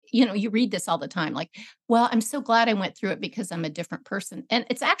you read this all the time, like, well, I'm so glad I went through it because I'm a different person. And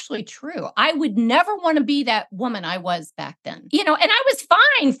it's actually true. I would never want to be that woman I was back then. And I was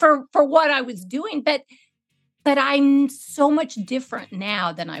fine for what I was doing, but I'm so much different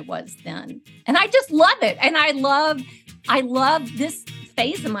now than I was then. And I just love it. And I love this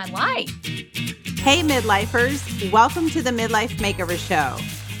phase of my life. Hey, midlifers. Welcome to the Midlife Makeover Show.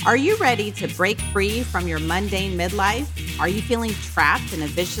 Are you ready to break free from your mundane midlife? Are you feeling trapped in a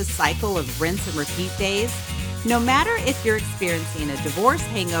vicious cycle of rinse and repeat days? No matter if you're experiencing a divorce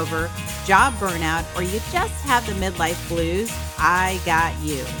hangover, job burnout, or you just have the midlife blues, I got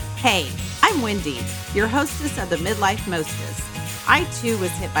you. Hey, I'm Wendy, your hostess of the Midlife Mostess. I too was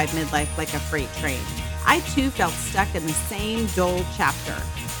hit by midlife like a freight train. I too felt stuck in the same dull chapter.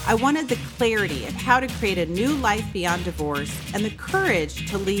 I wanted the clarity of how to create a new life beyond divorce and the courage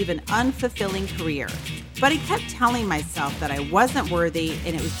to leave an unfulfilling career. But I kept telling myself that I wasn't worthy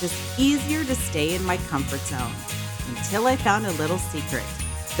and it was just easier to stay in my comfort zone until I found a little secret,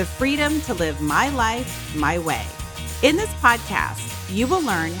 the freedom to live my life my way. In this podcast, you will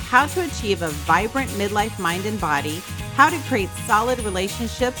learn how to achieve a vibrant midlife mind and body, how to create solid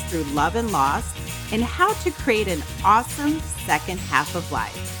relationships through love and loss, and how to create an awesome second half of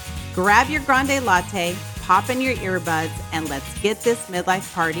life. Grab your grande latte, pop in your earbuds, and let's get this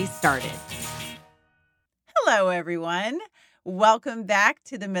midlife party started. Hello, everyone. Welcome back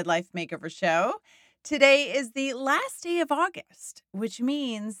to the Midlife Makeover Show. Today is the last day of August, which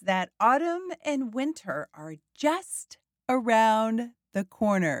means that autumn and winter are just around the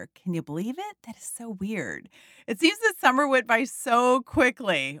corner. Can you believe it? That is so weird. It seems that summer went by so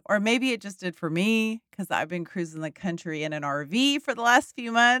quickly, or maybe it just did for me because I've been cruising the country in an RV for the last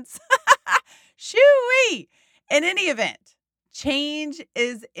few months. Shoo-wee! In any event, change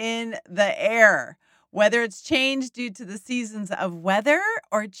is in the air. Whether it's change due to the seasons of weather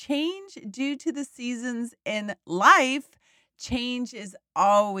or change due to the seasons in life, change is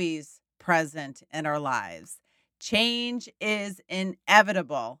always present in our lives. Change is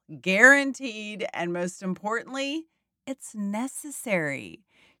inevitable, guaranteed, and most importantly, it's necessary.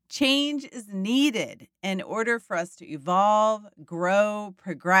 Change is needed in order for us to evolve, grow,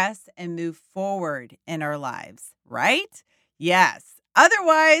 progress, and move forward in our lives, right? Yes.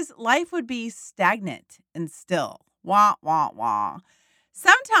 Otherwise, life would be stagnant and still. Wah, wah, wah.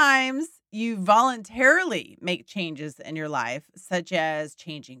 Sometimes you voluntarily make changes in your life, such as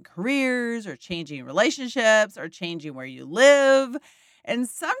changing careers or changing relationships or changing where you live. And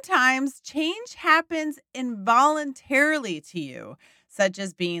sometimes change happens involuntarily to you, such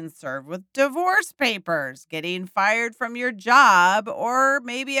as being served with divorce papers, getting fired from your job, or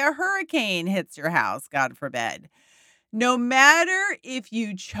maybe a hurricane hits your house, God forbid. No matter if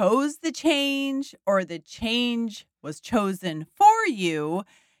you chose the change or the change was chosen for you,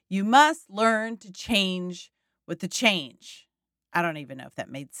 you must learn to change with the change. I don't even know if that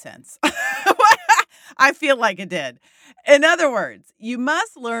made sense. I feel like it did. In other words, you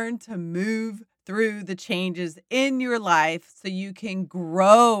must learn to move through the changes in your life so you can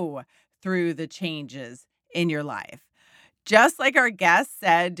grow through the changes in your life. Just like our guest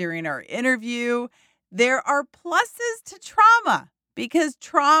said during our interview, there are pluses to trauma because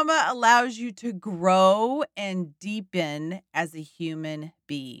trauma allows you to grow and deepen as a human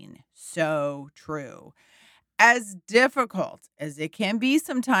being. So true. As difficult as it can be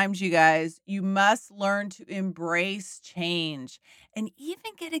sometimes, you guys, you must learn to embrace change and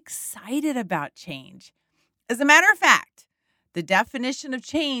even get excited about change. As a matter of fact, the definition of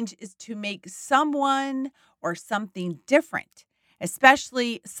change is to make someone or something different,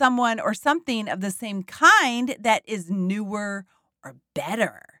 especially someone or something of the same kind that is newer or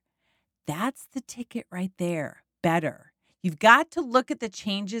better. That's the ticket right there, better. You've got to look at the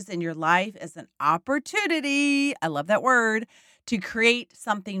changes in your life as an opportunity, I love that word, to create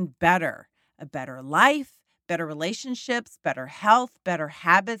something better, a better life, better relationships, better health, better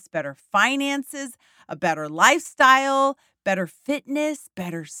habits, better finances, a better lifestyle, better fitness,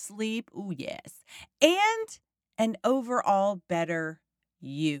 better sleep, ooh yes, and an overall better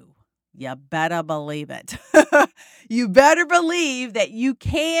you. You better believe it. You better believe that you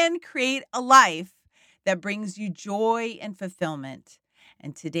can create a life that brings you joy and fulfillment.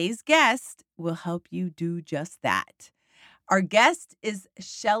 And today's guest will help you do just that. Our guest is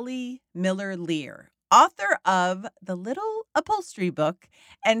Shelly Leer, author of The Little Upholstery Book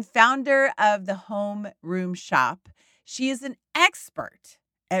and founder of the Home Room Shop. She is an expert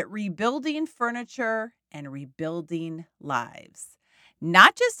at rebuilding furniture and rebuilding lives,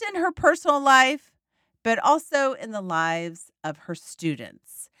 not just in her personal life, but also in the lives of her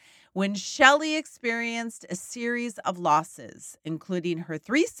students. when Shelly experienced a series of losses, including her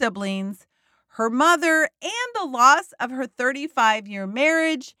 3 siblings, her mother, and the loss of her 35-year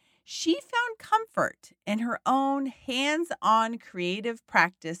marriage. She found comfort in her own hands-on creative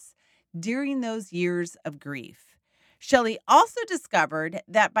practice during those years of grief. Shelley also discovered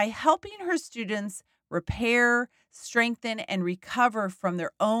that by helping her students repair, strengthen, and recover from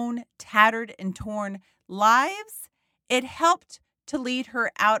their own tattered and torn lives, it helped to lead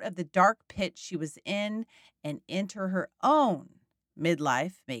her out of the dark pit she was in and enter her own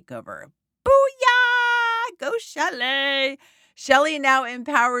midlife makeover. Booyah! Go Shelley! Shelley now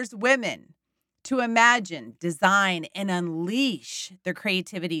empowers women to imagine, design, and unleash their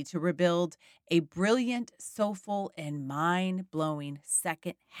creativity to rebuild a brilliant, soulful, and mind-blowing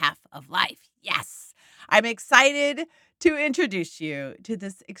second half of life. Yes! I'm excited to introduce you to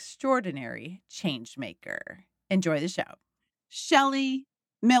this extraordinary change maker. Enjoy the show. Shelly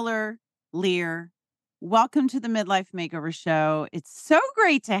Miller Leer, welcome to the Midlife Makeover Show. It's so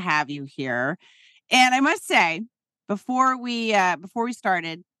great to have you here. And I must say, before we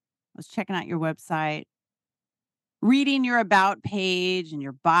started, I was checking out your website, reading your about page and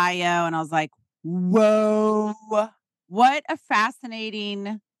your bio, and I was like, whoa, what a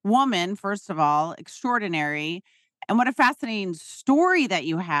fascinating woman, first of all, extraordinary. And what a fascinating story that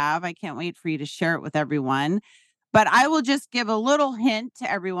you have. I can't wait for you to share it with everyone. But I will just give a little hint to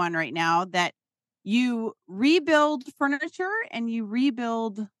everyone right now that you rebuild furniture and you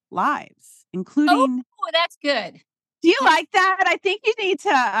rebuild lives, Oh, including. that's good. Do you like that? I think you need to,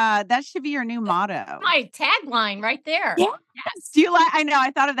 that should be your new motto. My tagline right there. Yes. Do you like, I know,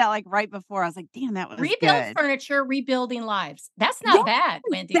 I thought of that like right before. I was like, damn, that was Rebuild good. furniture, rebuilding lives. That's not Yes, bad,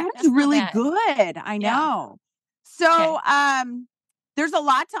 Wendy. that's Not really bad. good. I Yeah. know. So, Okay. there's a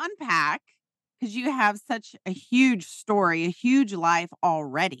lot to unpack because you have such a huge story, a huge life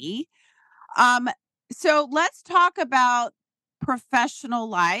already. Um, so let's talk about professional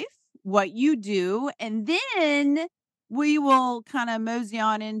life, what you do, and then we will kind of mosey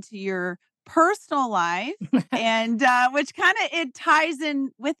on into your personal life and which kind of it ties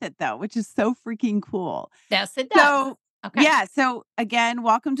in with it though, which is so freaking cool. Yes, it does. So Okay. yeah, so again,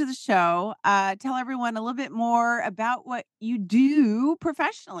 welcome to the show. Tell everyone a little bit more about what you do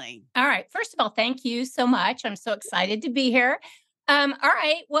professionally. All right. First of all, thank you so much. I'm so excited to be here. All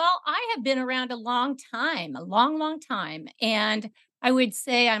right. Well, I have been around a long time, a long, long time. And I would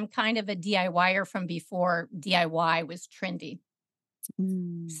say I'm kind of a DIYer from before DIY was trendy.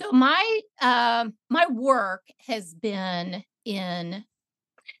 Mm. So my work has been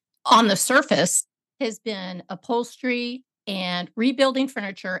on the surface has been upholstery and rebuilding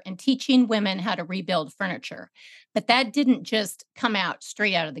furniture and teaching women how to rebuild furniture. But that didn't just come out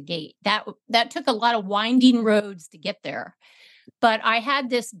straight out of the gate. That took a lot of winding roads to get there. But I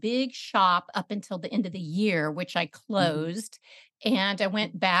had this big shop up until the end of the year, which I closed, and I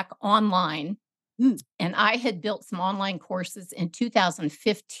went back online. Mm. And I had built some online courses in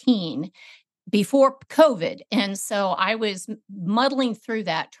 2015 before COVID. And so I was muddling through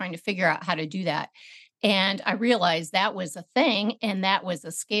that, trying to figure out how to do that. And I realized that was a thing and that was a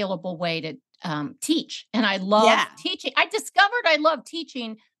scalable way to teach. And I love teaching. I discovered I love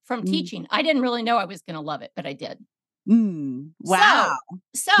teaching from teaching. I didn't really know I was going to love it, but I did. Wow.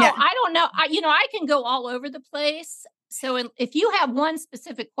 So I don't know. I can go all over the place. So if you have one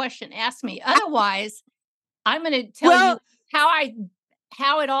specific question, ask me. Otherwise, I'm going to tell you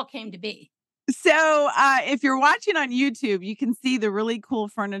how it all came to be. So if you're watching on YouTube, you can see the really cool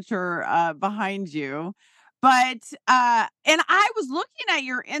furniture behind you. But and I was looking at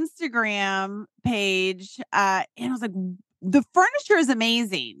your Instagram page and I was like, the furniture is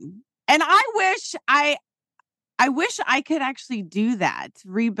amazing. And I wish I could actually do that,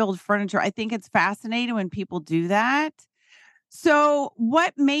 rebuild furniture. I think it's fascinating when people do that. So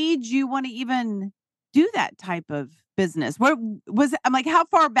what made you want to even do that type of business? What was I'm like, how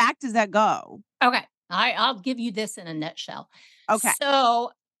far back does that go? Okay. I'll give you this in a nutshell. Okay.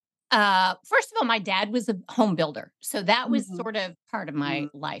 So first of all, my dad was a home builder. So that was sort of part of my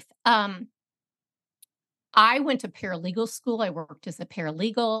life. I went to paralegal school. I worked as a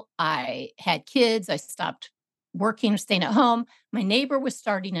paralegal. I had kids. I stopped working, staying at home. My neighbor was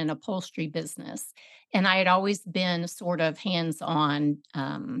starting an upholstery business. And I had always been sort of hands-on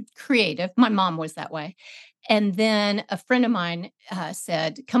creative. My mom was that way. And then a friend of mine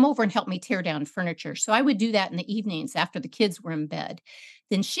said, come over and help me tear down furniture. So I would do that in the evenings after the kids were in bed.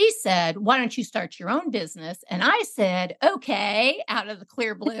 Then she said, why don't you start your own business? And I said, okay, out of the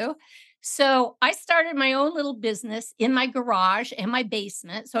clear blue. So I started my own little business in my garage and my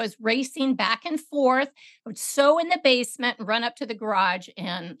basement. So I was racing back and forth. I would sew in the basement and run up to the garage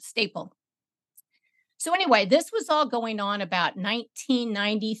and staple. So anyway, this was all going on about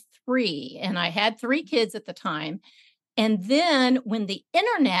 1993, and I had 3 kids at the time. And then when the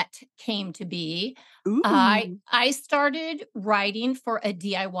internet came to be, I Ooh. I started writing for a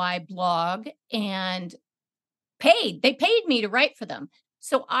DIY blog and they paid me to write for them.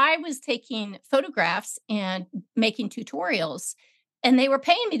 So I was taking photographs and making tutorials, and they were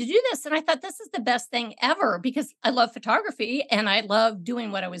paying me to do this, and I thought this is the best thing ever because I love photography and I love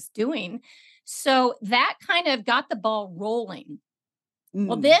doing what I was doing. So that kind of got the ball rolling.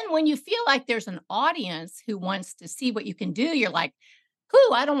 Well, Mm. then when you feel like there's an audience who wants to see what you can do, you're like,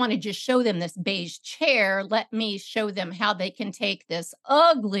 "Ooh, I don't wanna just show them this beige chair. Let me show them how they can take this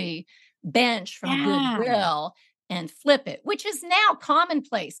ugly bench from Yeah. Goodwill and flip it," which is now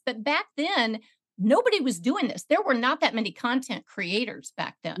commonplace, but back then, nobody was doing this. There were not that many content creators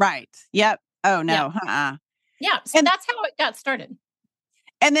back then. Right. Yep. Oh, Yeah, no. Uh-uh. yeah, so And that's how it got started.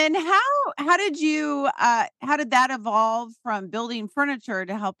 and then how did that evolve from building furniture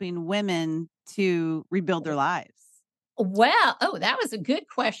to helping women to rebuild their lives? Well, oh, that was a good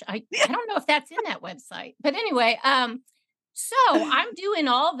question. I don't know if that's in that website. But anyway, so I'm doing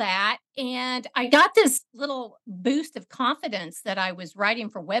all that and I got this little boost of confidence that I was writing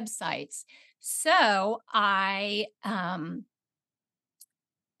for websites. So I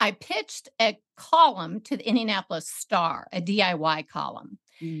pitched a column to the Indianapolis Star, a DIY column.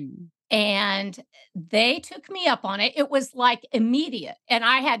 Mm. And they took me up on it. It was, like, immediate, and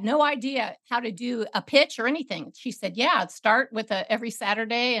I had no idea how to do a pitch or anything. She said, "Yeah, start with a every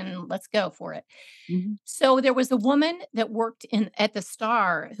Saturday and let's go for it." Mhm. So, there was a woman that worked in at the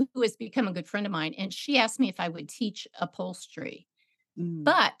Star who has become a good friend of mine, and she asked me if I would teach upholstery. Mm.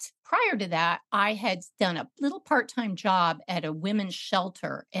 But prior to that, I had done a little part-time job at a women's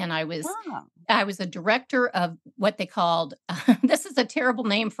shelter, and Oh. I was a director of what they called this is a terrible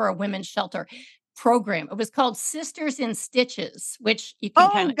name for a women's shelter program. It was called Sisters in Stitches, which you can Oh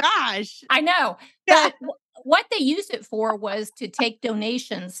kinda gosh. I know, Yeah. but what they used it for was to take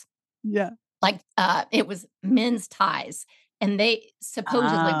donations Yeah. like, it was men's ties, and they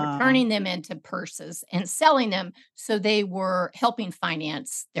supposedly were Oh. turning them into purses and selling them, so they were helping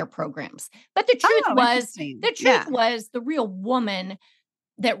finance their programs. But Oh, interesting. the truth Yeah. was the real woman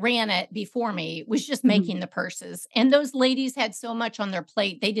that ran it before me was just Mhm. making the purses, and those ladies had so much on their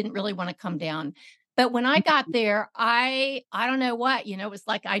plate, they didn't really wanna come down. But when I got there, I don't know what, it was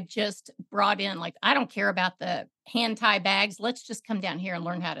like I just brought in, like, "I don't care about the hand tie bags, let's just come down here and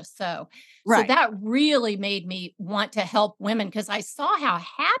learn how to sew." So Right. that really made me want to help women because I saw how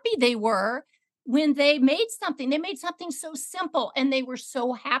happy they were when they made something. They made something so simple, and they were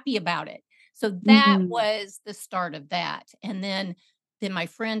so happy about it. So that Mhm. was the start of that, and then my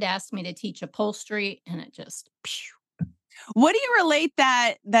friend asked me to teach upholstery, and it just phew. What do you relate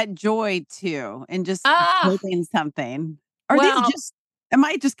that joy to in just Ah, building something? Are these well, just am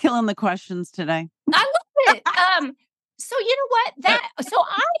I just killing the questions today? I love it. So you know what? I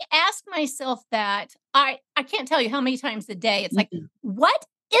ask myself that I can't tell you how many times a day. It's like, Mhm. what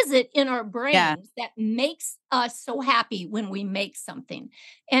is it in our Yeah. brains that makes us so happy when we make something?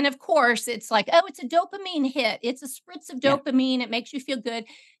 And of course, it's like, oh, it's a dopamine hit. It's a spritz of Yeah. dopamine. It makes you feel good.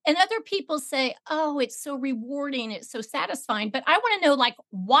 And other people say, oh, it's so rewarding. It's so satisfying. But I want to know, like,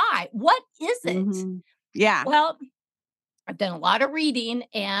 why? What is it? Mhm. Yeah. Well, I've done a lot of reading,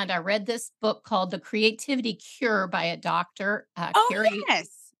 and I read this book called The Creativity Cure by a doctor, Oh,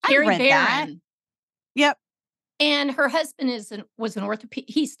 yes. I've Carrie read that. Barron, Yep. and her husband was an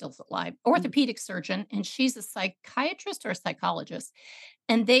he's still alive, Mhm. orthopedic surgeon, and she's a psychiatrist or a psychologist.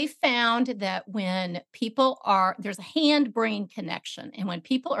 And they found that when people are there's a hand-brain connection, and when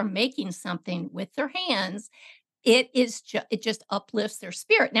people are making something with their hands, it just uplifts their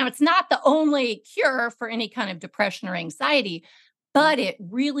spirit. Now, it's not the only cure for any kind of depression or anxiety, but it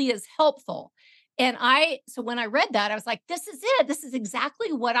really is helpful. And so when I read that, I was like, this is it. This is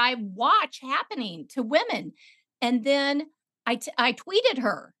exactly what I watch happening to women. And then I tweeted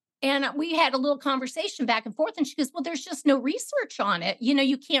her and we had a little conversation back and forth. And she goes, well, there's just no research on it.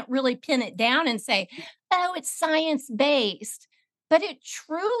 You can't really pin it down and say, oh, it's science based, but it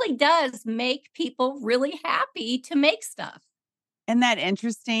truly does make people really happy to make stuff. Isn't that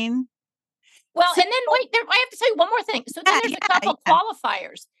interesting? Well, So and then wait, I have to tell you one more thing. So then yeah, there's a yeah, couple yeah.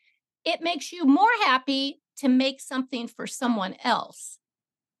 qualifiers. It makes you more happy to make something for someone else.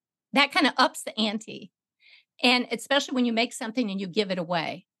 That kind of ups the ante. And especially when you make something and you give it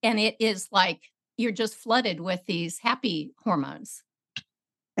away. And it is like you're just flooded with these happy hormones.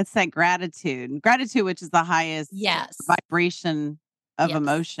 It's that gratitude, which is the highest Yes. vibration of Yes.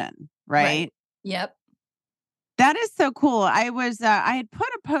 emotion, Right. right? Yep. That is so cool. I had put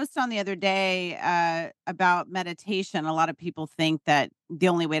a post on the other day about meditation. A lot of people think that the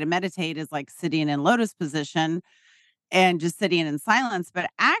only way to meditate is like sitting in lotus position and just sitting in silence. But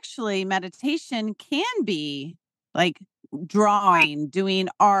actually, meditation can be like drawing, doing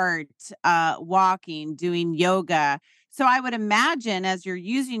art, walking, doing yoga. So I would imagine as you're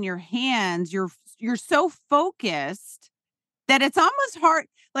using your hands, you're so focused that it's almost hard.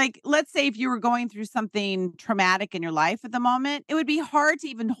 Like, let's say if you were going through something traumatic in your life at the moment, it would be hard to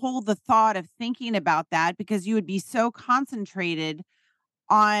even hold the thought of thinking about that because you would be so concentrated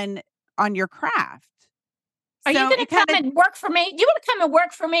on on your craft. Are you So going it to come kind of and work for me? You want to come and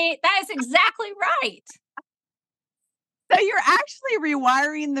work for me? That is exactly right. so you're actually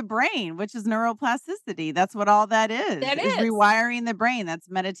rewiring the brain, which is neuroplasticity. That's what all that That is is. rewiring the brain. That's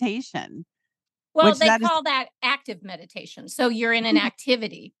meditation, Well, which they that is. call that active meditation. So you're in an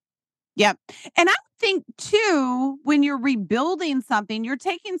activity. Yep. And I think too, when you're rebuilding something, you're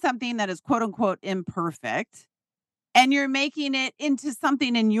taking something that is quote unquote imperfect and you're making it into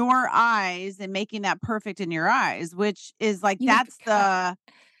something in your eyes and making that perfect in your eyes, which is like, You've that's got the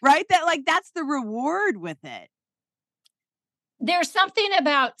right. That like, that's the reward with it. There's something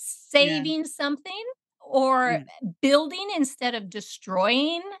about Yeah. saving something or Yeah. building instead of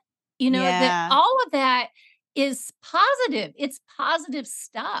destroying, that Yeah. all of that is positive. It's positive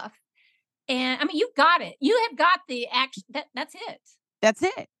stuff. And I mean, you've got it. You have got the action. That's it. That's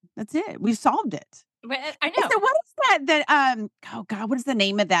it. That's it. We solved it. But I And so know. what is oh god, what is the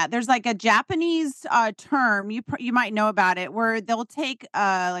name of that? There's like a Japanese term, you might know about it, where they'll take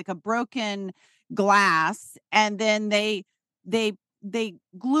like a broken glass and then they they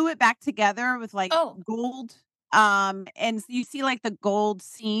glue it back together with like Oh, gold and you see like the gold you,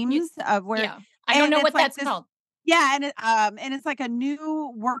 seams of where yeah. I don't and know it's what like that's this called. yeah and it's like a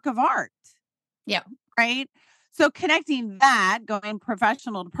new work of art. Yeah. Right? So connecting that, going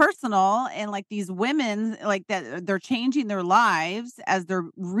professional to personal, and like these women, like that, they're changing their lives as they're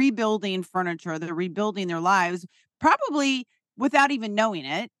rebuilding furniture, they're rebuilding their lives, probably without even knowing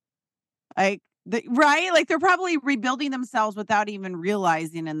it. Right? Like they're probably rebuilding themselves without even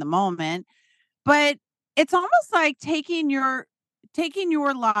realizing in the moment. But it's almost like taking your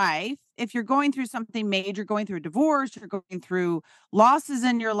life, if you're going through something major, going through a divorce, you're going through losses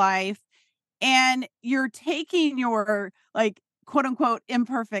in your life, and you're taking your like quote unquote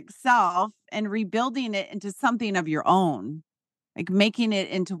imperfect self and rebuilding it into something of your own, like making it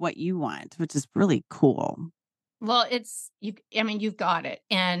into what you want, which is really cool. Well, I mean, you've got it.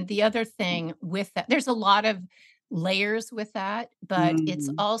 And the other thing with that, there's a lot of layers with that, but it's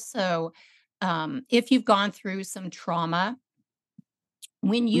Mm, also, if you've gone through some trauma,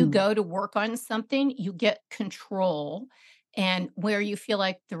 when you mm, go to work on something, you get control. And where you feel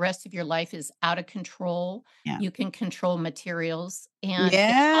like the rest of your life is out of control, yeah. you can control materials. And it's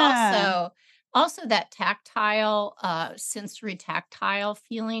Yeah. also that tactile, sensory tactile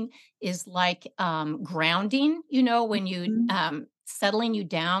feeling is like grounding, when you Mhm. settling you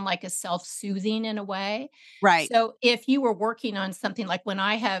down, like a self-soothing in a way. Right. So if you were working on something like when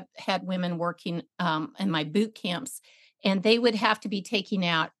I have had women working in my boot camps, and they would have to be taking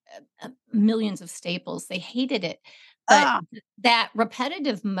out millions of staples. They hated it, but Ah, that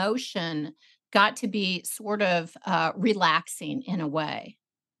repetitive motion got to be sort of relaxing in a way.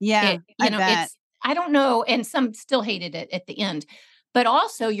 yeah, I bet. It's I don't know, and some still hated it at the end, but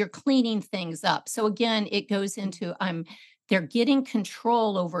also you're cleaning things up. So again, it goes into they're getting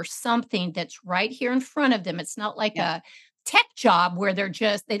control over something that's right here in front of them. It's not like Yeah. a tech job where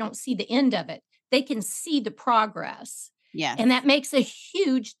they don't see the end of it. They can see the progress. And Yes. that makes a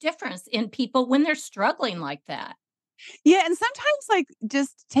huge difference in people when they're struggling like that. Yeah, and sometimes, like,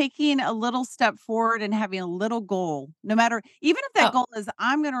 just taking a little step forward and having a little goal, no matter even if that Oh, goal is,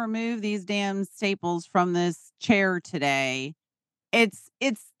 "I'm gonna remove these damn staples from this chair today." It's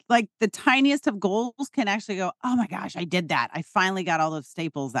like the tiniest of goals can actually go, "Oh my gosh, I did that. I finally got all those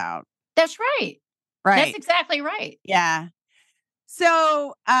staples out." that's right. That's Right. exactly right. Yeah.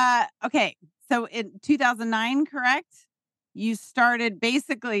 So, okay. So in 2009, correct? You started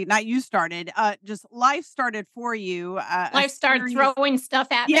basically not you started, just life started for you, a Life started series. throwing stuff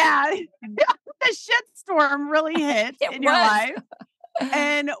at me. Yeah. The shitstorm really hit It in your was. life,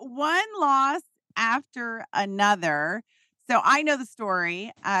 and one loss after another. So I know the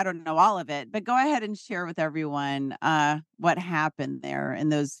story. I don't know all of it, but go ahead and share with everyone what happened there in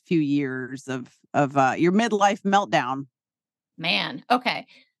those few years of your midlife meltdown. Man, okay.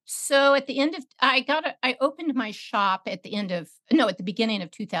 So at the end of I opened my shop at the end of no, at the beginning of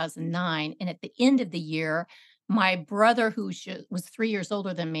 2009, and at the end of the year, my brother, was 3 years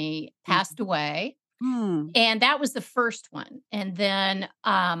older than me, passed away, Mm. and that was the first one. And then,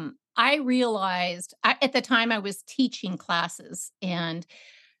 I realized at the time I was teaching classes, and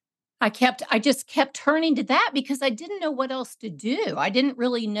I just kept turning to that because I didn't know what else to do. I didn't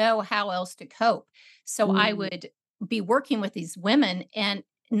really know how else to cope. So I Mm. would be working with these women, and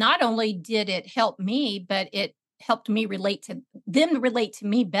not only did it help me, but it helped me relate to them relate to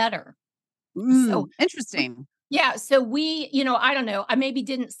me better. So w Interesting. yeah, so I don't know, I maybe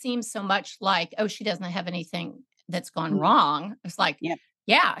didn't seem so much like, "Oh, she doesn't have anything that's gone Mm. wrong." It's like, Yep.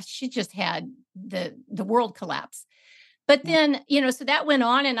 yeah, she just had the world collapse. But Yep. then, so that went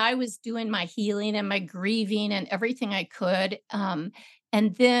on, and I was doing my healing and my grieving and everything I could.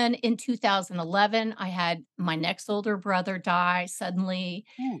 And then in 2011, I had my next older brother die suddenly.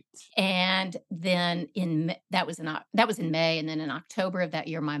 Right. And then that was in May, and then in October of that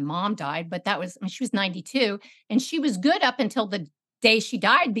year, my mom died. But she was 92, and she was good up until the day she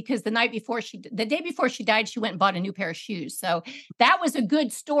died, because the day before she died, she went and bought a new pair of shoes. So that was a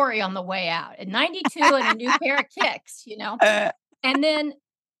good story on the way out. At 92 and a new pair of kicks. Uh, And then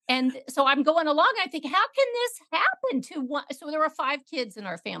and so I'm going along, I think, "How can this happen to one?" So there were 5 kids in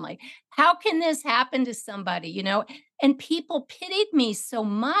our family. "How can this happen to somebody?" And people pitied me so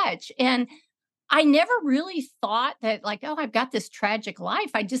much, and I never really thought that, like, "Oh, I've got this tragic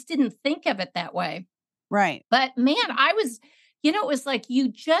life." I just didn't think of it that way. right. But man, it was like you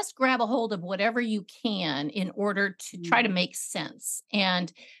just grab a hold of whatever you can in order to try to Mm. make sense.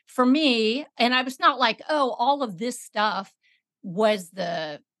 And for me, and I was not like, "Oh, all of this stuff was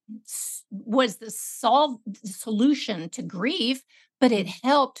the solution to grief," but it Mm.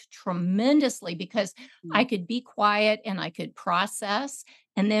 helped tremendously because I Mm. could be quiet and I could process.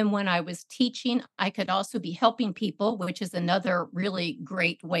 And then when I was teaching, I could also be helping people, which is another really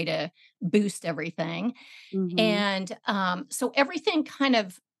great way to boost everything. Mhm. And, so everything kind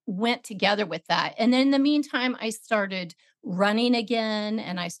of went together with that. And then in the meantime, I started running again,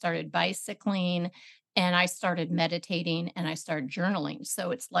 and I started bicycling, and I started meditating, and I started journaling.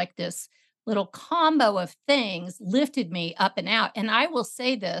 So it's like this little combo of things lifted me up and out. And I will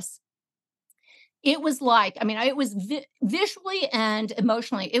say this, it was like, I mean, it was visually and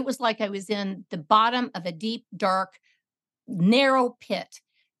emotionally, it was like I was in the bottom of a deep, dark, narrow pit,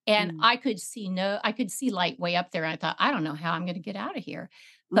 and Mm. I could see light way up there, and I thought, "I don't know how I'm gonna get out of here."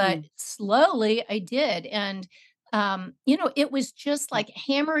 But Mm. slowly I did, and, it was just like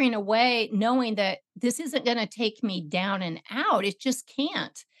hammering away knowing that this isn't gonna take me down and out. It just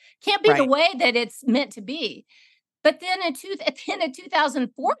can't. Can't be the Right. way that it's meant to be. But then at the end of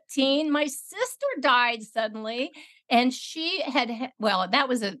 2014, my sister died suddenly, and she well, that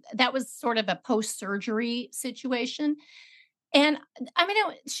was sort of a post-surgery situation. And I mean,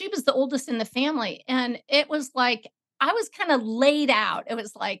 she was the oldest in the family, and it was like I was kind of laid out. It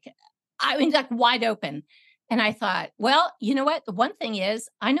was like, I mean, like wide open. And I thought, well, you know what? The one thing is,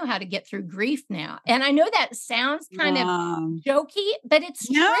 I know how to get through grief now. And I know that sounds kind of Um, jokey, but it's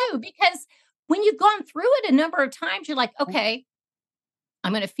no. true, because when you've gone through it a number of times, you're like, okay,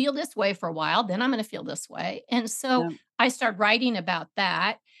 I'm going to feel this way for a while, then I'm going to feel this way. And so Yep. I started writing about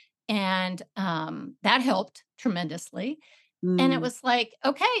that, and that helped tremendously. And it Mm. was like,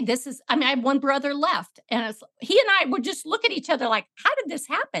 okay, I mean, I have one brother left. And he and I would just look at each other like, how did this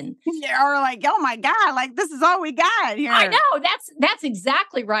happen? Yeah, or like, "Oh my god, like, this is all we got I here." know, that's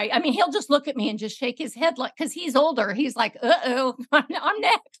exactly right. I mean, he'll just look at me and just shake his head, like, because he's older. He's like, uh-oh, I'm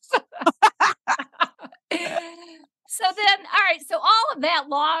next. So then, all right, so all of that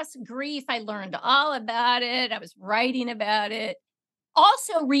loss, grief, I learned all about it. I was writing about it.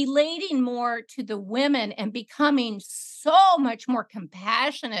 Also relating more to the women and becoming so much more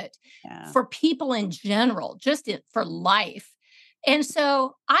compassionate Yeah. for people in general, for life. And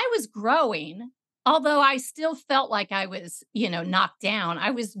so I was growing, although I still felt like I was, knocked down.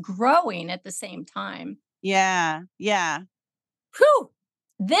 I was growing at the same time. Yeah. Yeah. Whew.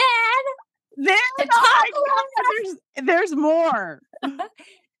 Then There to oh top my god, there's more.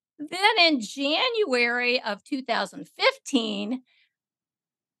 then in January of 2015,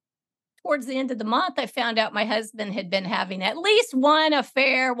 towards the end of the month, I found out my husband had been having at least one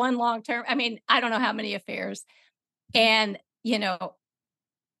affair, one long term. I mean, I don't know how many affairs. And,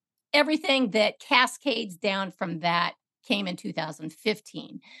 everything that cascades down from that came in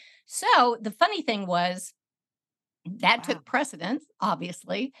 2015. So the funny thing was that Wow. took precedence,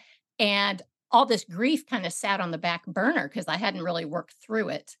 obviously. And all this grief kind of sat on the back burner because I hadn't really worked through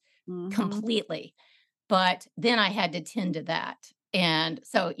it Mhm. completely. But then I had to tend to that. And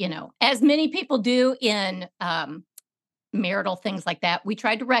so, as many people do in marital things like that, we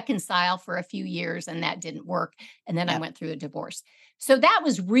tried to reconcile for a few years and that didn't work. And then I Yep. went through a divorce. So that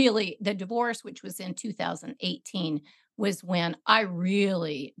was really the divorce, which was in 2018, was when I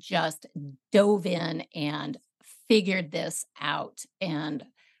really just dove in and figured this out. And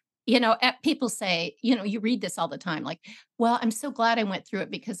people say, you read this all the time, like, well, I'm so glad I went through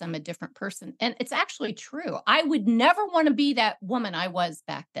it because I'm a different person. And it's actually true. I would never want to be that woman I was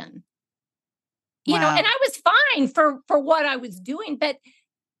back then. And Wow. I was fine for what I was doing, but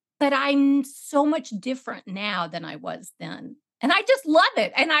I'm so much different now than I was then. And I just love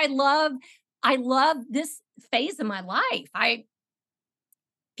it. And I love this phase of my life.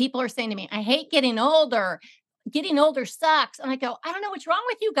 People are saying to me, I hate getting older. Getting older sucks. And I go, I don't know what's wrong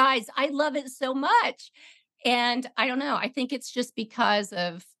with you guys. I love it so much. And I don't know. I think it's just because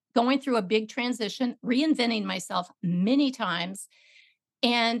of going through a big transition, reinventing myself many times,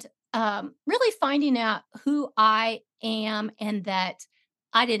 and really finding out who I am, and that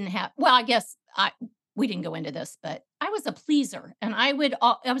I didn't have, well, I guess we didn't go into this, but I was a pleaser and I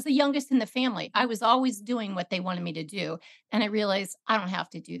was the youngest in the family. I was always doing what they wanted me to do. And I realized I don't have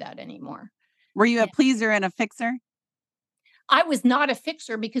to do that anymore. Were you a And pleaser and a fixer? I was not a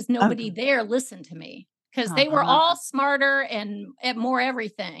fixer because nobody Okay. there listened to me because they were Uh-huh. all smarter and more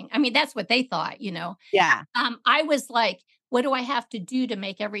everything. I mean, that's what they thought. Yeah. I was like, what do I have to do to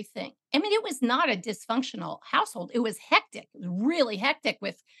make everything? I mean, it was not a dysfunctional household. It was hectic. It was really hectic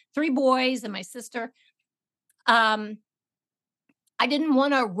with 3 boys and my sister. Um, I didn't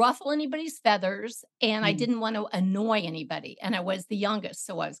want to ruffle anybody's feathers and I Mm. didn't want to annoy anybody. And I was the youngest.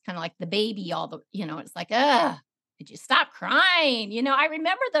 So I was kind of like the baby, it's like, could you stop crying? I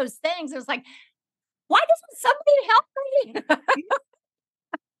remember those things. It was like, why doesn't somebody help me?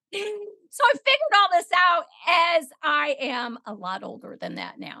 So I figured all this out as I am a lot older than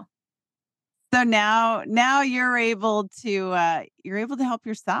that now. So now you're able to help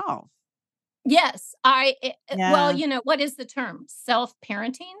yourself. Yes, well, Yeah. what is the term?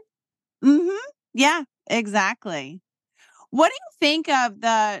 Self-parenting? Mhm. Yeah, exactly. What do you think of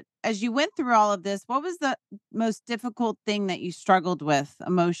the as you went through all of this, what was the most difficult thing that you struggled with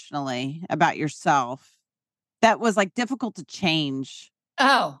emotionally about yourself that was, like, difficult to change?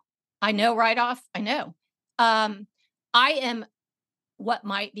 Oh, I know right off. I know. Um, I am what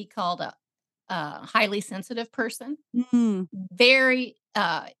might be called a highly sensitive person, Mm, very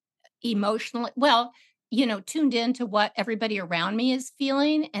emotionally, well, tuned into what everybody around me is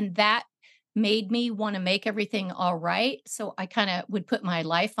feeling. And that made me want to make everything all right. So I kind of would put my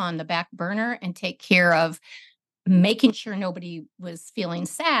life on the back burner and take care of making sure nobody was feeling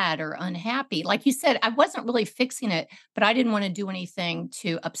sad or unhappy. Like you said, I wasn't really fixing it, but I didn't want to do anything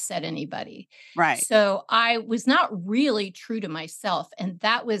to upset anybody. right. So I was not really true to myself. And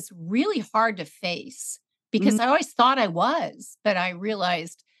that was really hard to face Mhm. because I always thought I was, but I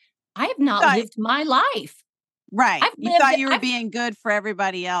realized I have not Thought lived my life. right. I've You lived thought it. you were being good for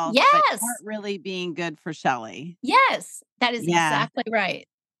everybody else, but you Yes, weren't really being good for Shelly. yes, that is Yeah. exactly right.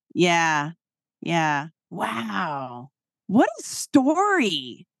 Yeah. Yeah. Wow. What a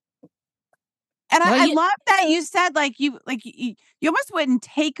story. And Well, I love that you said, you almost wouldn't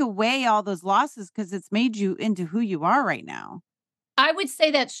take away all those losses because it's made you into who you are right now. I would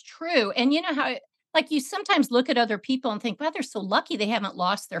say that's true, and you know how like, you sometimes look at other people and think, "Well, they're so lucky they haven't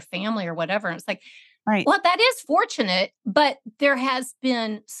lost their family or whatever," and it's like, Right. well, that is fortunate, but there has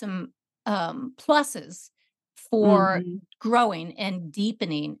been some, pluses for Mhm. growing and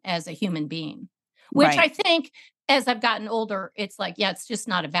deepening as a human being, which Right. I think as I've gotten older, it's like, yeah, it's just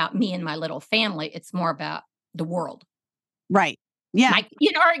not about me and my little family, it's more about the world. Right. Yeah.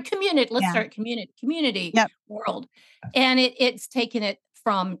 Our community, let's Yeah. start community Yep. world. And it's taken it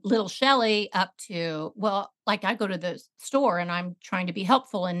from little Shelly up to, well, like I go to the store and I'm trying to be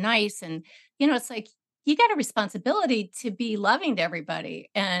helpful and nice. And, it's like, you got a responsibility to be loving to everybody.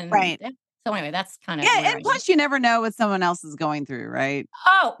 Right. So anyway, that's kind of Yeah, where I and am. plus you never know what someone else is going through, right?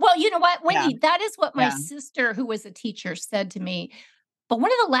 Oh, well, you know what, Yeah. Wendy, that is what my Yeah. sister, who was a teacher, said to me. But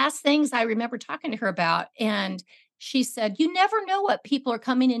one of the last things I remember talking to her about, and she said, "You never know what people are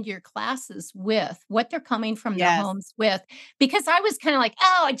coming into your classes with, what they're coming from their Yes. homes with." Because I was kind of like,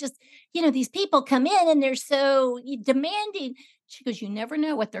 "Oh, I just, these people come in and they're so demanding." She goes, "You never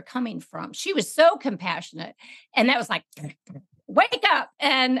know what they're coming from." She was so compassionate. And that was like, wake up.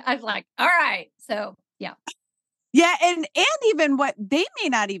 And I was like, all right. So, yeah, Yeah, and even what they may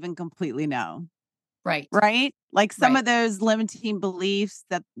not even completely know, right, right? Like some right. of those limiting beliefs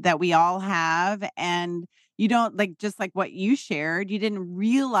that we all have, and you don't like just like what you shared, you didn't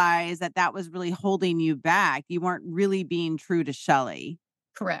realize that that was really holding you back. You weren't really being true to Shelly.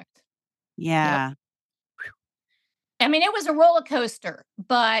 Correct. Yep. Yeah. I mean, it was a roller coaster,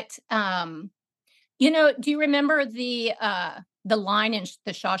 but, do you remember the line in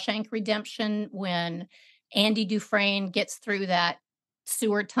The Shawshank Redemption when Andy Dufresne gets through that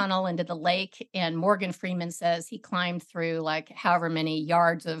sewer tunnel into the lake, and Morgan Freeman says he climbed through, like, however many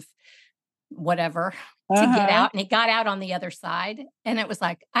yards of whatever to get Uh-huh. out, and he got out on the other side, and it was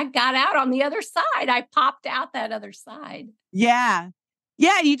like, "I got out on the other side. I popped out that other side." Yeah.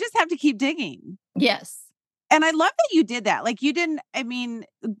 Yeah, you just have to keep digging. Yes. And I love that you did that. Like you didn't I mean,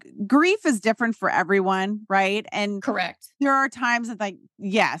 grief is different for everyone, right? And Correct. there are times that like,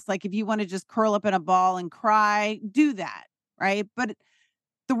 yes, like if you want to just curl up in a ball and cry, do that, right? But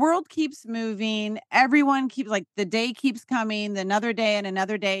the world keeps moving. Everyone keeps like the day keeps coming, another day,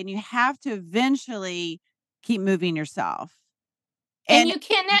 and you have to eventually keep moving yourself. And And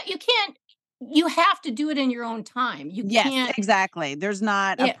you have to do it in your own time. You yes, can't exactly. There's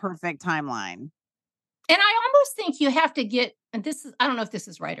not a yeah. perfect timeline. And I almost think you have to get and this is I don't know if this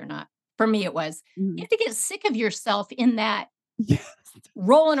is right or not. For me, it was. You Mhm. have to get sick of yourself in that Yes.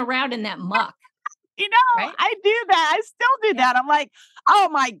 rolling around in that muck, right? I do that. I still do Yeah. that. I'm like, "Oh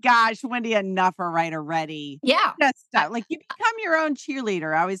my gosh, Wendy, enough right already." Yeah. Just I stop. Like, you become your own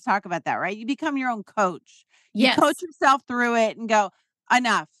cheerleader. I always talk about that, right? You become your own coach. You coach yes. yourself through it and go,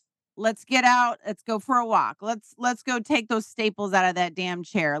 "Enough. Let's get out. Let's go for a walk. Let's go take those staples out of that damn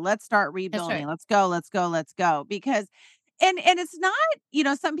chair. Let's start That's rebuilding. right. Let's go, let's go, let's go." Because and it's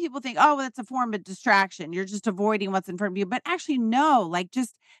not, some people think, "Oh, well, that's a form of distraction. You're just avoiding what's in front of you." But actually, no, like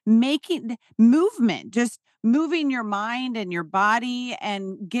just making movement, just moving your mind and your body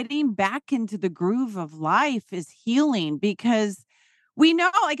and getting back into the groove of life is healing because we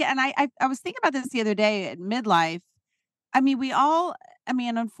know, like, and I was thinking about this the other day at midlife. I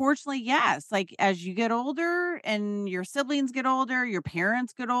mean, unfortunately, yes, like as you get older and your siblings get older, your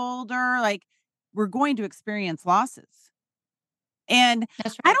parents get older, like we're going to experience losses. And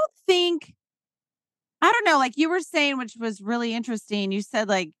That's I right. don't think I don't know, like you were saying, which was really interesting. You said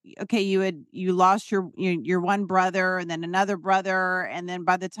like, okay, you lost your one brother and then another brother, and then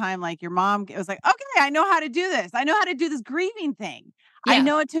by the time like your mom, it was like, okay, I know how to do this. I know how to do this grieving thing. I Yeah.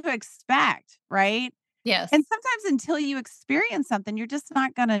 know what to expect, right? And Yes. sometimes until you experience something, you're just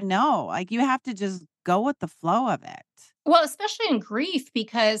not gonna know. Like you have to just go with the flow of it. Well, especially in grief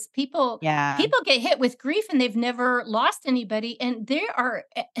because Yeah. people get hit with grief and they've never lost anybody, and there are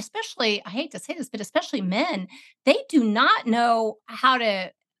especially I hate to say this, but especially men, they do not know how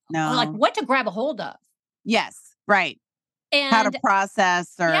to like, No. what to grab a hold of. Yes. Right. How to And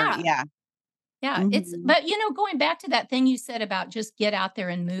process or yeah, yeah. yeah, it's Mhm. but, going back to that thing you said about just get out there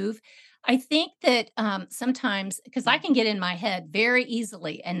and move, I think that, sometimes because I can get in my head very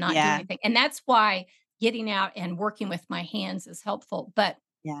easily and not do Yeah. anything, and that's why getting out and working with my hands is helpful, but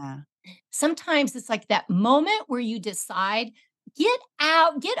Yeah. sometimes it's like that moment where you decide, get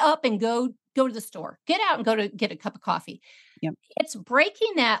out, get up and go to the store. Get out and go to get a cup of coffee. Yep. It's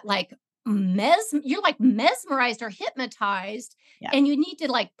breaking that like you're like mesmerized or hypnotized Yeah. and you need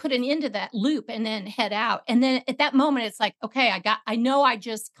to like put an end to that loop and then head out. And then at that moment it's like, okay, I know I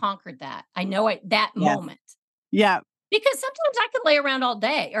just conquered that. I know it that Yes. moment. Yeah. Because sometimes I could lay around all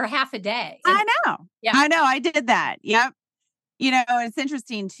day or half a day. And I know. yeah, I know. I did that. Yep. It's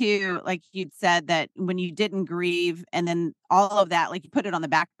interesting too, like you'd said that when you didn't grieve and then all of that, like you put it on the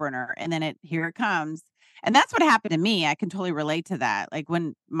back burner and then here it comes. And that's what happened to me. I can totally relate to that. Like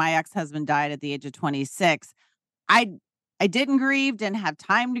when my ex-husband died at the age of 26, I I didn't grieve, didn't have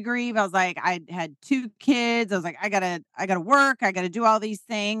time to grieve. I was like, I had 2 kids. I was like, I gotta work. I gotta do all these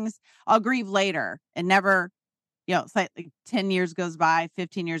things. I'll grieve later and never, it's like 10 years goes by,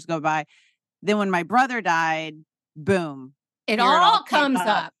 15 years go by. Then when my brother died, boom, it here it all all came comes up.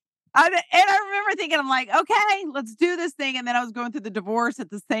 up. And I remember thinking, I'm like, okay, let's do this thing. And then I was going through the divorce at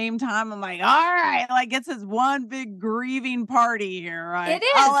the same time. I'm like, all right, like it's this one big grieving party here. It Like,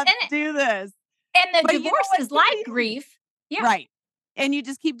 oh, is. let's do this. And the But you know divorce what? is like grief. Yeah, Right. And you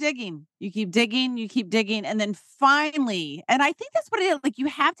just keep digging. You keep digging, you keep digging. And then finally, and I think that's what it is. Like you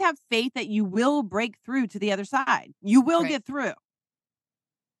have to have faith that you will break through to the other side. You will right. get through.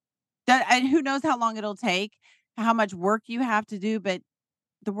 That and who knows how long it'll take, how much work you have to do, but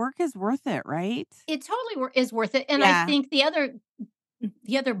the work is worth it, right? It totally is worth it, and I Yeah. think the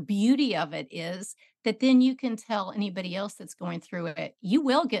other beauty of it is that then you can tell anybody else that's going through it, "You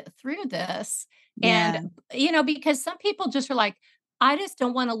will get through this," and, Yeah. because some people just are like, "I just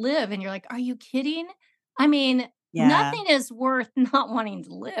don't wanna live," and you're like, "Are you kidding?" I mean, Yeah. nothing is worth not wanting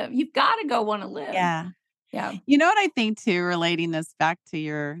to live. You've gotta go wanna live. Yeah. Yeah. You know what I think too, relating this back to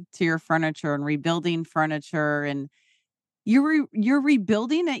your furniture and rebuilding furniture, and you're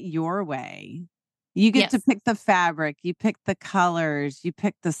rebuilding it your way. You get to Yes. pick the fabric, you pick the colors, you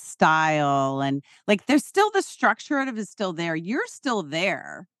pick the style, and, like, there's still the structure of it is still there. You're still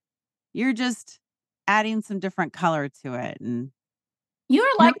there. You're just adding some different color to it, and You're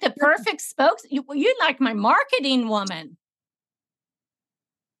you're like the perfect you're like my marketing woman.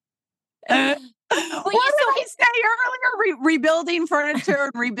 what Well, you did so I say earlier? Rebuilding furniture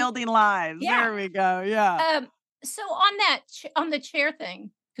and rebuilding lives. yeah. There we go, yeah. Um, so on that on the chair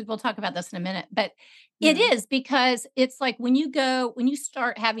thing, because we'll talk about this in a minute, but it Yeah. is because it's like when you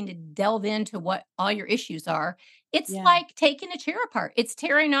start having to delve into what all your issues are, it's Yeah. like taking a chair apart. It's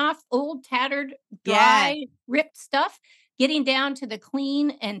tearing off old, tattered, Yes. dry, ripped stuff, getting down to the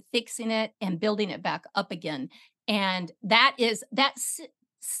clean and fixing it and building it back up again. And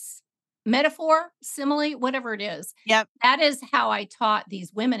metaphor, simile, whatever it is, Yep. that is how I taught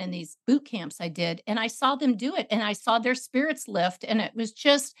these women in these boot camps I did, and I saw them do it, and I saw their spirits lift, and it was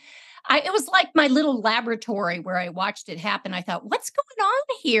just it was like my little laboratory where I watched it happen. I thought, "What's going on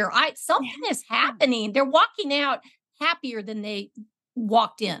here? I Yeah. Something is happening." They're walking out happier than they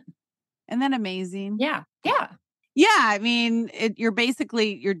walked in. Isn't that amazing? Yeah, yeah, Yeah, I mean, you're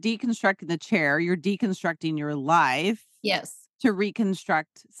deconstructing the chair, you're deconstructing your life yes, to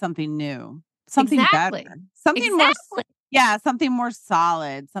reconstruct something new, something better, exactly, something more exactly. yeah, something more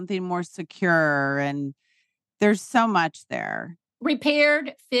solid, something more secure, and there's so much there.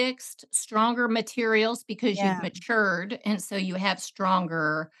 Repaired, fixed, stronger materials because you've Yeah. matured, and so you have a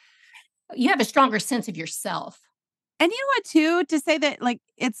stronger sense of yourself. And you know what too? To say that, like,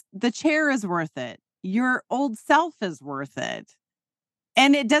 it's the chair is worth it. Your old self is worth it.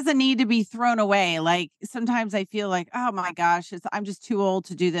 And it doesn't need to be thrown away. Like, sometimes I feel like, "Oh my gosh, I'm just too old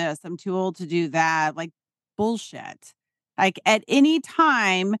to do this. I'm too old to do that." Like, bullshit. Like, at any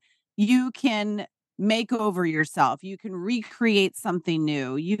time, you can make over yourself. You can recreate something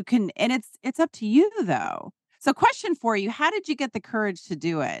new. You can and it's up to you, though. So, question for you, how did you get the courage to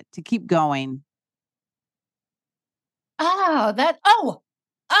do it, to keep going?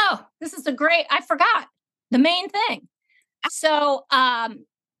 This is a great I forgot the main thing. So,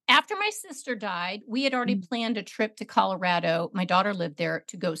 after my sister died, we had already Mm. planned a trip to Colorado. My daughter lived there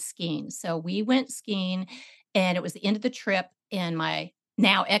to go skiing. So we went skiing and it was the end of the trip and my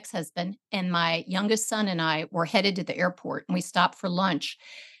now ex-husband and my youngest son and I were headed to the airport and we stopped for lunch.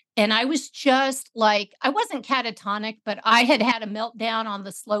 And I was just like, I wasn't catatonic, but I had had a meltdown on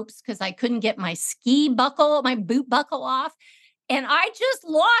the slopes because I couldn't get my boot buckle off. And I just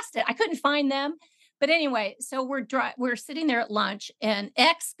lost it. I couldn't find them. But anyway, so we're sitting there at lunch, and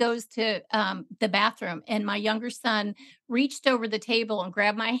X goes to the bathroom, and my younger son reached over the table and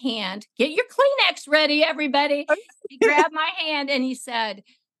grabbed my hand. Get your Kleenex ready, everybody. He grabbed my hand and he said,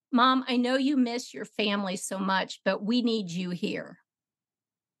 "Mom, I know you miss your family so much, but we need you here.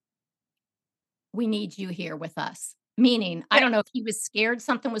 We need you here with us." Meaning, I Yeah, don't know if he was scared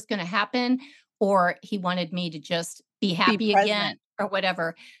something was going to happen, or he wanted me to just be be happy again, present. or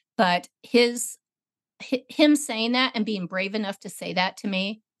whatever. But him saying that and being brave enough to say that to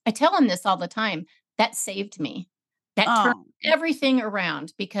me, I tell him this all the time, that saved me. That turned Oh, everything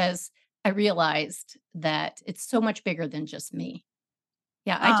around because I realized that it's so much bigger than just me.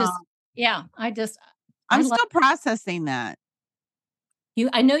 Yeah, oh, I just I I'm love still processing that. you.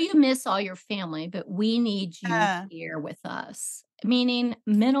 I know you miss all your family, but we need you Yeah. here with us. Meaning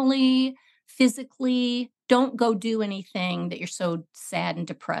mentally, physically, don't go do anything that you're so sad and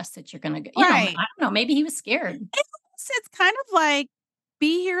depressed that you're gonna go, I Right. don't know, maybe he was scared. It's kind of like,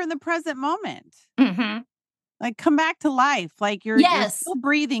 be here in the present moment. Mhm. Like, come back to life. Like, you're Yes. still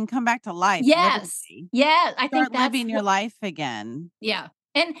breathing, come back to life, Yes. literally. Yeah, I think Start that's living your what life again. yeah.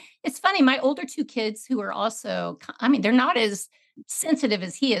 And it's funny, my older 2 kids who are also I mean, they're not as sensitive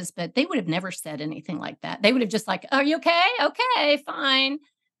as he is, but they would have never said anything like that. They would have just like, "Are you okay? Okay, fine."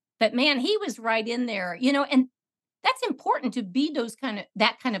 But man, he was right in there, and that's important to be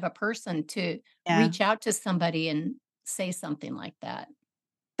that kind of a person to Yeah. reach out to somebody and say something like that.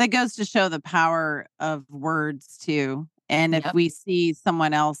 That goes to show the power of words too. And if Yep. we see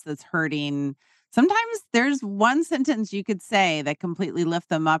someone else that's hurting, sometimes there's one sentence you could say that completely lift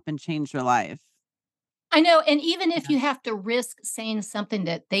them up and change their life. I know, and even if Yeah. you have to risk saying something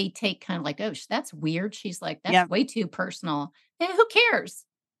that they take kind of like, "Oh, that's weird." She's like, "That's Yep. way too personal." Who cares?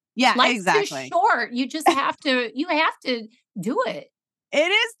 Yeah, Life's too exactly. short. You have to do it. It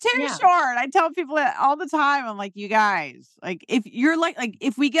is too Yeah, short. I tell people that all the time. I'm like, you guys, like, if you're like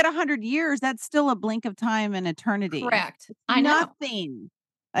if we get 100 years, that's still a blink of time in eternity. correct. It's I know. nothing.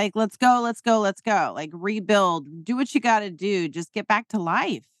 Like, let's go, let's go, let's go. Like, rebuild, do what you got to do. Just get back to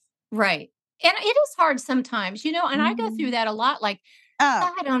life. Right. And it is hard sometimes, and I go through Mhm. that a lot. Like,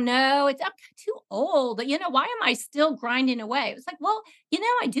 Oh, I don't know. I'm too old. Why am I still grinding away? It's like, well,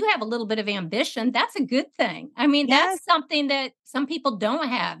 I do have a little bit of ambition. That's a good thing. I mean, yes. that's something that some people don't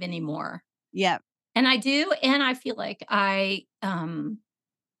have anymore. Yep. And I do. And I feel like I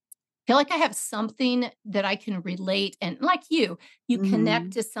have something that I can relate. And like you connect Hmm.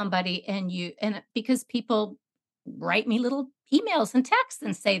 to somebody and because people write me little emails and texts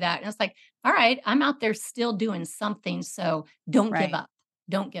and say that. And it's like, all right, I'm out there still doing something. So don't give Right. up.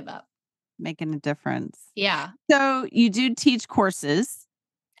 Don't give up. Making a difference. Yeah, So you do teach courses.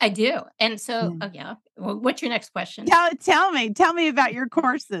 I do. And so, Yeah. oh, yeah. Well, what's your next question? Tell me about your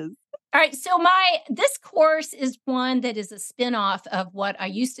courses. All right. So this course is one that is a spinoff of what I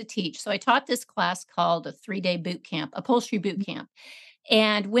used to teach. So I taught this class called a 3-day boot camp, upholstery boot camp.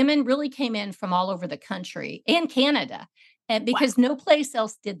 And women really came in from all over the country and Canada, and Wow. because no place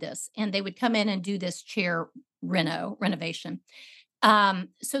else did this. And they would come in and do this chair renovation.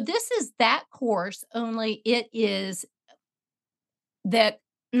 So this is that course, only it is that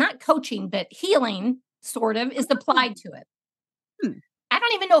not coaching, but healing sort of is applied to it. Hmm. I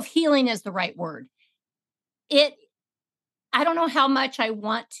don't even know if healing is the right word. It I don't know how much I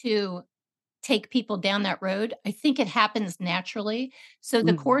want to take people down that road. I think it happens naturally. So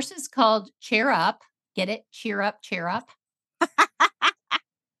the Mhm. course is called Cheer Up. Get it? Cheer up, cheer up.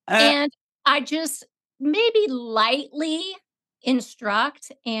 Uh, And I just maybe lightly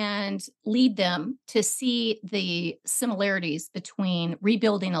instruct and lead them to see the similarities between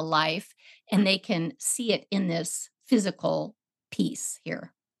rebuilding a life, and they can see it in this physical piece here.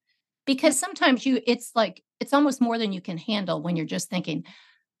 yep. Because sometimes it's like it's almost more than you can handle when you're just thinking,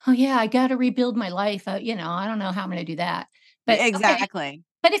 "Oh yeah, I got to rebuild my life." I don't know how I'm going to do that. But okay, Exactly.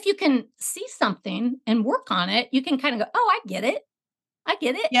 but if you can see something and work on it, you can kind of go, "Oh, I get it. I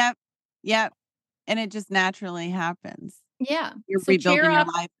get it." Yep. Yep. And it just naturally happens. Yeah. You're So cheer rebuilding your up.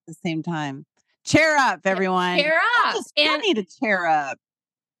 life at the same time. Cheer up, Yeah, everyone. cheer up. Y'all And need to cheer up.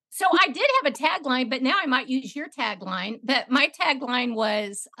 so I did have a tagline, but now I might use your tagline. But my tagline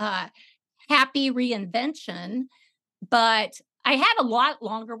was happy reinvention. But I had a lot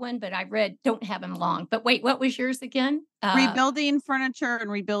longer one, but I don't have them long. But wait, what was yours again? Rebuilding furniture and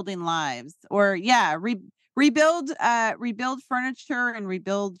rebuilding lives. Or yeah, rebuild furniture and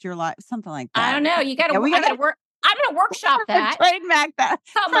rebuild your life. Something like I that. don't know. You got Yeah, to, we I got gotta to work. I'm going to workshop that. Come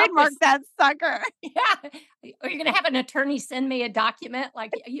up with, trademark that sucker. yeah. Or you're going to have an attorney send me a document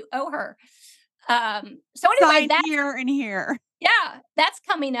like you owe her. So anyway, Sign here and here. yeah, that's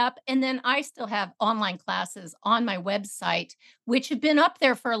coming up. And then I still have online classes on my website, which have been up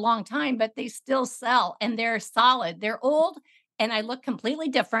there for a long time, but they still sell and they're solid. They're old and I look completely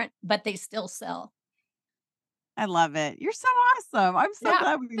different, but they still sell. I love it. You're so awesome. I'm so Yeah.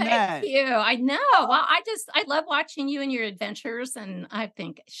 glad we Thank met. you. I know. Well, I love watching you and your adventures. And I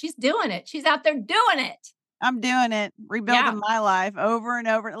think she's doing it. She's out there doing it. I'm doing it, Yeah. rebuilding my life over and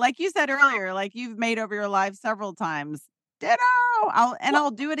over. Like you said earlier, like you've made over your life several times. Ditto. Well,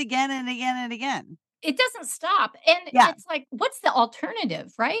 I'll do it again and again and again. it doesn't stop. And Yeah. it's like, what's the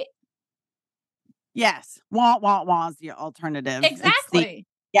alternative, right? Yes. Wah is the alternative. It's the Exactly.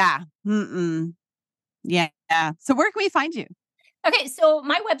 yeah. Mm-mm. Yeah. Yeah. So where can we find you? Okay, so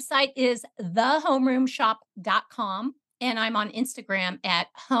my website is thehomeroomshop.com and I'm on Instagram at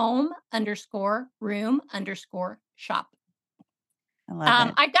home_room_shop. I love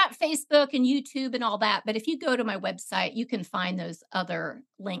it. I've got Facebook and YouTube and all that, but if you go to my website, you can find those other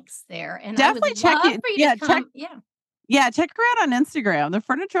links there. And I would Definitely check love it. for you to Yeah, check come. Yeah. Yeah, check her out on Instagram. The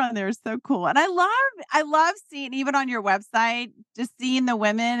furniture on there is so cool. And I love seeing even on your website, just seeing the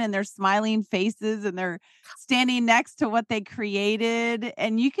women and their smiling faces and they're standing next to what they created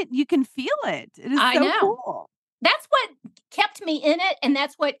and you can feel it. It is I so know. cool. That's what kept me in it. And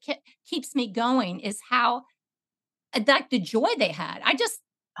that's what keeps me going is how, like the joy they had.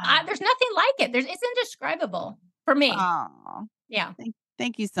 There's nothing like it. It's indescribable for me. Oh, Yeah.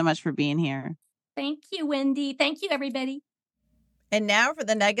 thank you so much for being here. Thank you, Wendy. Thank you, everybody. And now for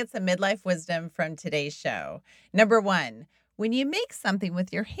the nuggets of midlife wisdom from today's show. Number 1, when you make something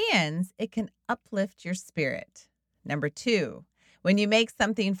with your hands, it can uplift your spirit. Number 2, when you make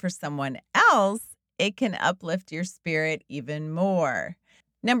something for someone else, it can uplift your spirit even more.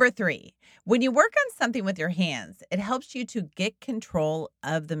 Number 3, when you work on something with your hands, it helps you to get control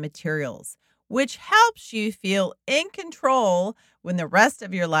of the materials, which helps you feel in control when the rest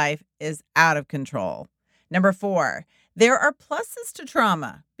of your life is out of control. Number 4, there are pluses to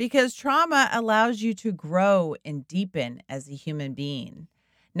trauma because trauma allows you to grow and deepen as a human being.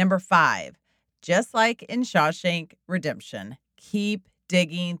 Number 5, just like in Shawshank Redemption, keep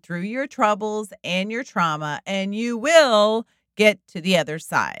digging through your troubles and your trauma, and you will get to the other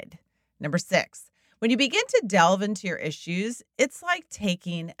side. Number 6, when you begin to delve into your issues, it's like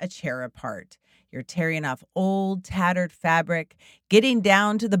taking a chair apart. You're tearing off old, tattered fabric, getting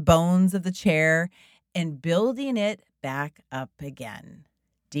down to the bones of the chair, and building it back up again.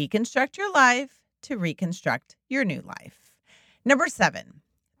 Deconstruct your life to reconstruct your new life. Number 7,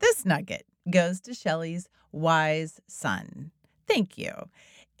 this nugget goes to Shelly's wise son. Thank you.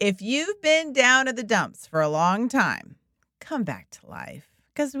 If you've been down at the dumps for a long time, come back to life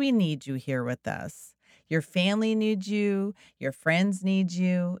because we need you here with us. Your family needs you, your friends need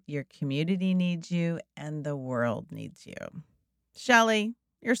you, your community needs you, and the world needs you. Shelly,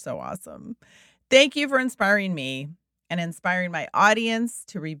 you're so awesome. Thank you for inspiring me and inspiring my audience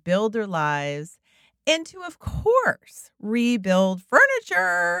to rebuild their lives and to, of course, rebuild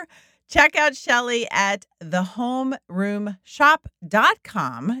furniture. Check out Shelly at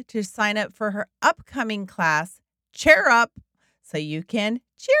thehomeroomshop.com to sign up for her upcoming class, Cheer Up, so you can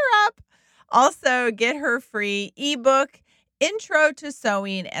cheer up. Also, get her free ebook, Intro to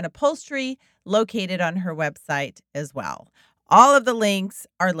Sewing and Upholstery, located on her website as well. All of the links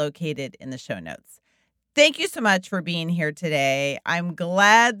are located in the show notes. Thank you so much for being here today. I'm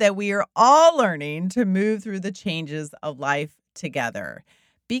glad that we are all learning to move through the changes of life together.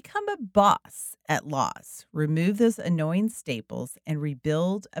 Become a boss at loss. Remove those annoying staples and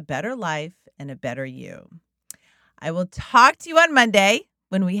rebuild a better life and a better you. I will talk to you on Monday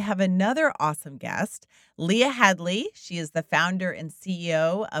when we have another awesome guest, Leah Hadley. She is the founder and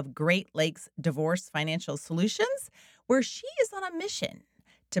CEO of Great Lakes Divorce Financial Solutions, where she is on a mission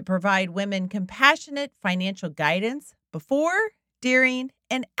to provide women compassionate financial guidance before, during,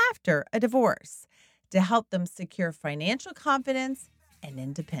 and after a divorce to help them secure financial confidence and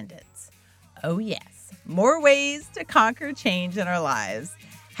independence. Oh, yes, more ways to conquer change in our lives.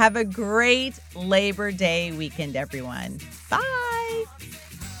 Have a great Labor Day weekend, everyone. Bye.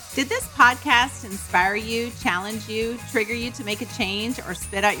 Did this podcast inspire you, challenge you, trigger you to make a change, or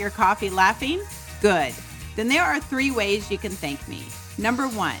spit out your coffee laughing? Good. Then there are 3 ways you can thank me. Number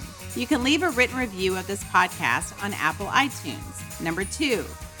 1, you can leave a written review of this podcast on Apple iTunes. Number 2,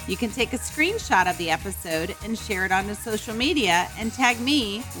 you can take a screenshot of the episode and share it onto social media and tag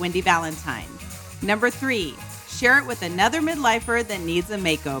me, Wendy Valentine. Number 3, share it with another midlifer that needs a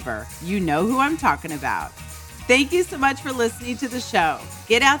makeover. You know who I'm talking about. Thank you so much for listening to the show.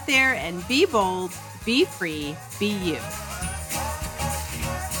 Get out there and be bold, be free, be you.